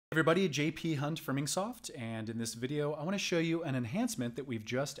Everybody, JP Hunt from InkSoft, and in this video I want to show you an enhancement that we've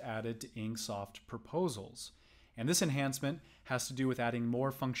just added to InkSoft Proposals. And this enhancement has to do with adding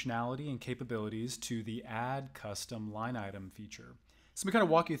more functionality and capabilities to the Add Custom Line Item feature. So let me kind of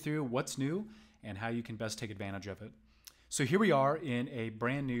walk you through what's new and how you can best take advantage of it. So here we are in a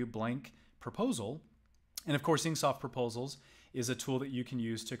brand new blank proposal, and of course InkSoft Proposals is a tool that you can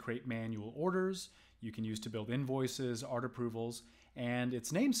use to create manual orders, you can use to build invoices, art approvals, and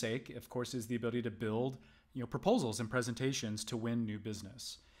its namesake, of course, is the ability to build proposals and presentations to win new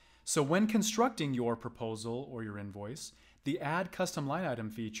business. So when constructing your proposal or your invoice, the Add Custom Line Item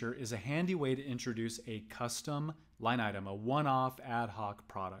feature is a handy way to introduce a custom line item, a one-off ad hoc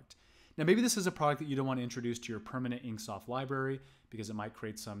product. Now maybe this is a product that you don't want to introduce to your permanent InkSoft library because it might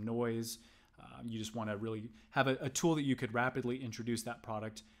create some noise. You just want to really have a tool that you could rapidly introduce that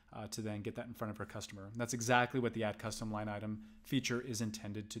product to then get that in front of our customer. And that's exactly what the Add Custom Line Item feature is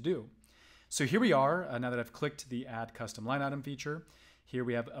intended to do. So here we are, now that I've clicked the Add Custom Line Item feature. Here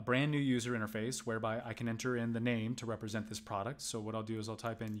we have a brand new user interface whereby I can enter in the name to represent this product. So what I'll do is I'll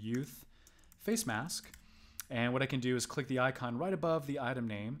type in Youth Face Mask, and what I can do is click the icon right above the item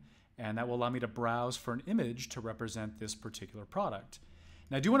name, and that will allow me to browse for an image to represent this particular product.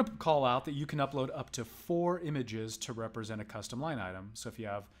 Now I do want to call out that you can upload up to 4 images to represent a custom line item. So if you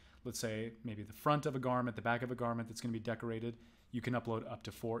have, let's say, maybe the front of a garment, the back of a garment that's going to be decorated, you can upload up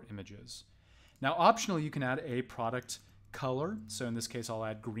to 4 images. Now optionally, you can add a product color. So in this case, I'll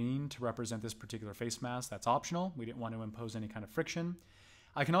add green to represent this particular face mask. That's optional. We didn't want to impose any kind of friction.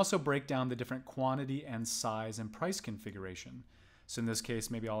 I can also break down the different quantity and size and price configuration. So in this case,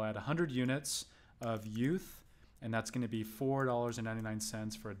 maybe I'll add 100 units of Youth, and that's going to be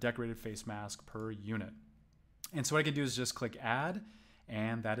 $4.99 for a decorated face mask per unit. And so what I can do is just click Add,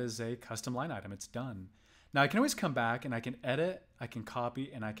 and that is a custom line item. It's done. Now I can always come back and I can edit, I can copy,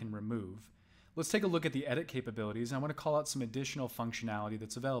 and I can remove. Let's take a look at the edit capabilities, and I want to call out some additional functionality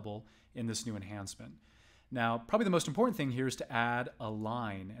that's available in this new enhancement. Now, probably the most important thing here is to add a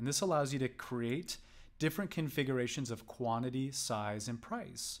line, and this allows you to create different configurations of quantity, size, and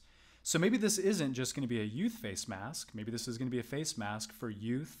price. So maybe this isn't just going to be a youth face mask. Maybe this is going to be a face mask for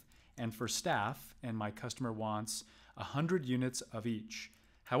youth and for staff, and my customer wants 100 units of each.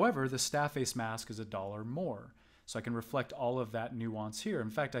 However, the staff face mask is $1 more. So I can reflect all of that nuance here. In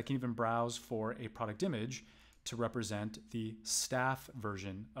fact, I can even browse for a product image to represent the staff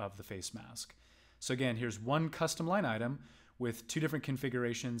version of the face mask. So again, here's one custom line item with 2 different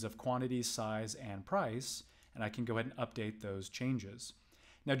configurations of quantity, size, and price, and I can go ahead and update those changes.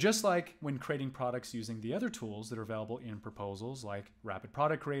 Now, just like when creating products using the other tools that are available in Proposals, like Rapid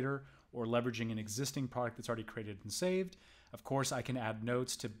Product Creator or leveraging an existing product that's already created and saved, of course, I can add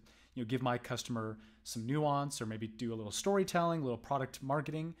notes to give my customer some nuance or maybe do a little storytelling, a little product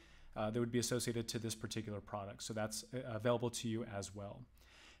marketing that would be associated to this particular product. So that's available to you as well.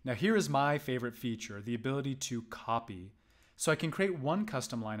 Now, here is my favorite feature, the ability to copy. So I can create one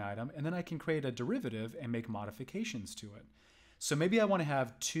custom line item, and then I can create a derivative and make modifications to it. So maybe I want to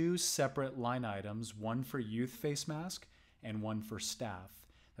have 2 separate line items, one for youth face mask and one for staff.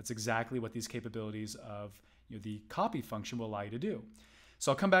 That's exactly what these capabilities of the copy function will allow you to do.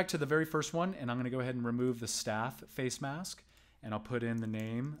 So I'll come back to the very first one, and I'm going to go ahead and remove the staff face mask, and I'll put in the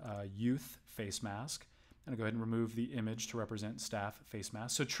name youth face mask, and I'll go ahead and remove the image to represent staff face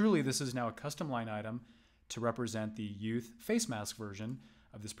mask. So truly, this is now a custom line item to represent the youth face mask version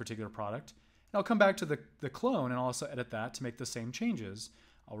of this particular product. And I'll come back to the clone and I'll also edit that to make the same changes.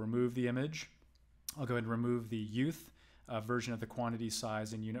 I'll remove the image. I'll go ahead and remove the youth version of the quantity,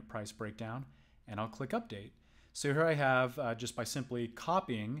 size, and unit price breakdown, and I'll click Update. So here I have, just by simply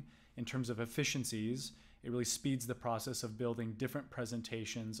copying in terms of efficiencies, it really speeds the process of building different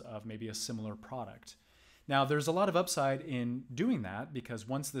presentations of maybe a similar product. Now, there's a lot of upside in doing that because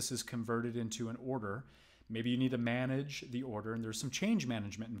once this is converted into an order, maybe you need to manage the order, and there's some change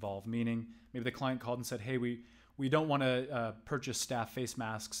management involved, meaning maybe the client called and said, hey, we don't want to purchase staff face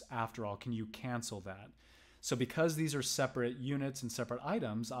masks after all. Can you cancel that? So because these are separate units and separate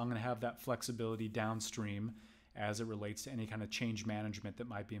items, I'm going to have that flexibility downstream as it relates to any kind of change management that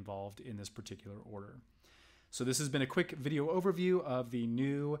might be involved in this particular order. So this has been a quick video overview of the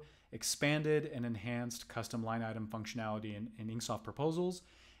new expanded and enhanced custom line item functionality in InkSoft Proposals.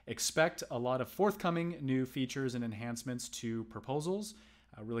 Expect a lot of forthcoming new features and enhancements to Proposals.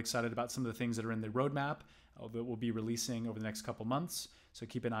 Really excited about some of the things that are in the roadmap that we'll be releasing over the next couple months. So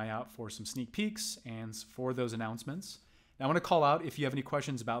keep an eye out for some sneak peeks and for those announcements. Now I want to call out if you have any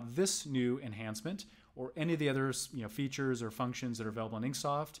questions about this new enhancement or any of the other features or functions that are available in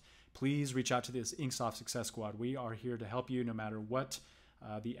InkSoft, please reach out to this InkSoft Success Squad. We are here to help you no matter what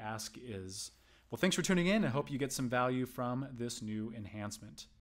the ask is. Well, thanks for tuning in. I hope you get some value from this new enhancement.